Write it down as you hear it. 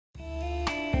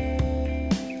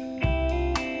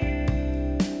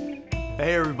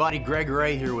Hey everybody, Greg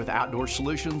Ray here with Outdoor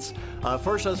Solutions.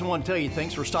 First, I just want to tell you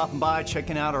thanks for stopping by,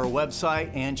 checking out our website,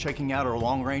 and checking out our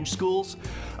long-range schools.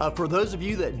 For those of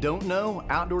you that don't know,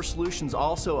 Outdoor Solutions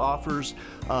also offers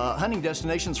hunting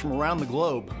destinations from around the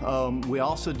globe. We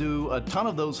also do a ton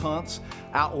of those hunts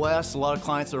out west. A lot of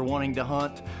clients that are wanting to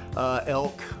hunt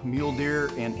elk, mule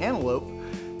deer, and antelope.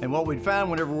 And what we'd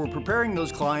found whenever we're preparing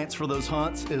those clients for those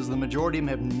hunts is the majority of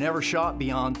them have never shot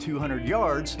beyond 200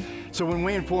 yards. So when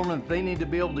we inform them that they need to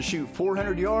be able to shoot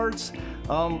 400 yards,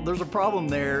 there's a problem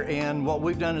there. And what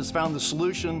we've done is found the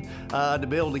solution to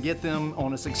be able to get them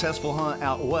on a successful hunt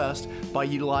out west by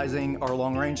utilizing our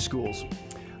long-range schools.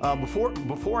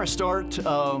 Before I start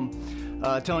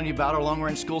telling you about our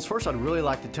long-range schools, first I'd really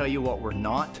like to tell you what we're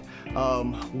not.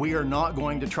 We are not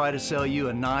going to try to sell you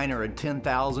a $9,000 or a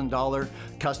 $10,000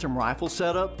 custom rifle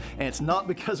setup, and it's not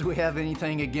because we have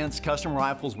anything against custom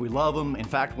rifles. We love them. In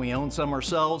fact, we own some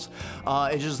ourselves.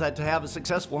 It's just that to have a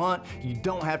successful hunt, you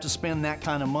don't have to spend that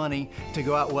kind of money to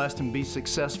go out west and be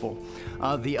successful.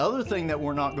 The other thing that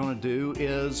we're not going to do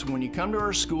is when you come to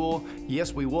our school,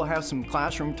 yes, we will have some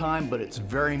classroom time, but it's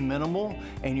very minimal,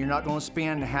 and you're not going to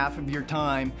spend half of your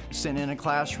time sitting in a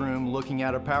classroom looking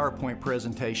at a PowerPoint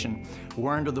presentation.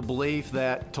 We're under the belief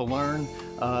that to learn,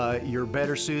 you're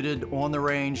better suited on the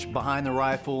range, behind the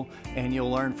rifle, and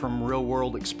you'll learn from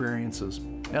real-world experiences.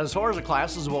 Now, as far as the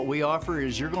classes, what we offer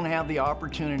is you're going to have the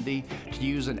opportunity to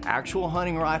use an actual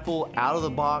hunting rifle out of the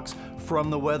box from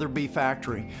the Weatherby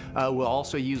factory. We'll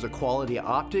also use a quality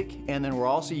optic, and then we're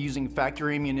also using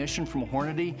factory ammunition from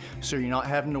Hornady, so you're not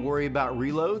having to worry about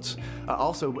reloads.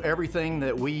 Also, everything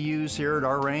that we use here at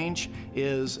our range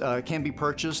can be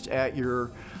purchased at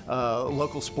your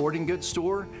local sporting goods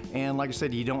store, and like I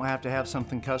said, you don't have to have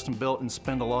something custom built and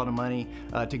spend a lot of money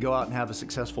to go out and have a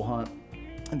successful hunt.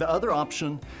 And the other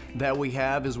option that we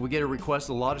have is we get a request.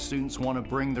 A lot of students want to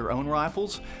bring their own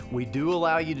rifles. We do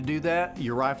allow you to do that.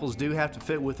 Your rifles do have to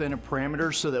fit within a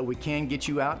parameter so that we can get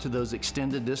you out to those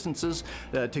extended distances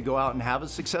to go out and have a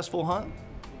successful hunt.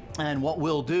 And what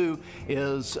we'll do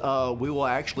is we will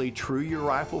actually true your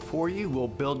rifle for you. We'll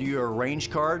build you a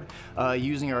range card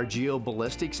using our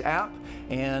GeoBallistics app,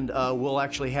 and we'll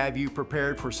actually have you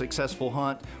prepared for a successful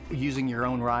hunt using your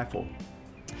own rifle.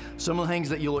 Some of the things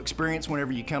that you'll experience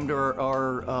whenever you come to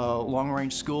our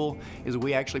long-range school is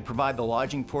we actually provide the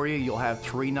lodging for you. You'll have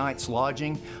 3 nights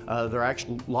lodging. They're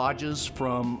actual lodges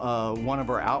from one of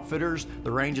our outfitters.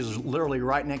 The range is literally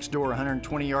right next door,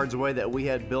 120 yards away, that we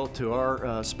had built to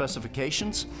our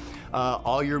specifications.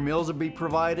 All your meals will be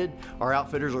provided. Our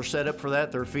outfitters are set up for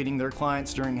that. They're feeding their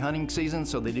clients during hunting season,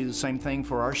 so they do the same thing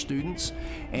for our students.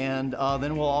 And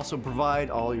then we'll also provide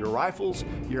all your rifles,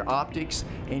 your optics,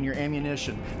 and your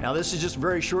ammunition. Now, this is just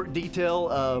very short detail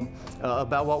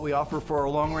about what we offer for our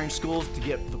long-range schools. To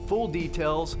get the full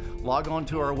details, log on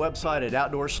to our website at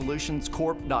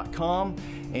outdoorsolutionscorp.com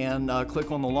and click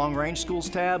on the long-range schools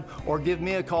tab, or give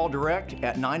me a call direct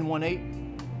at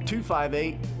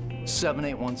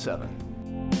 918-258-7817.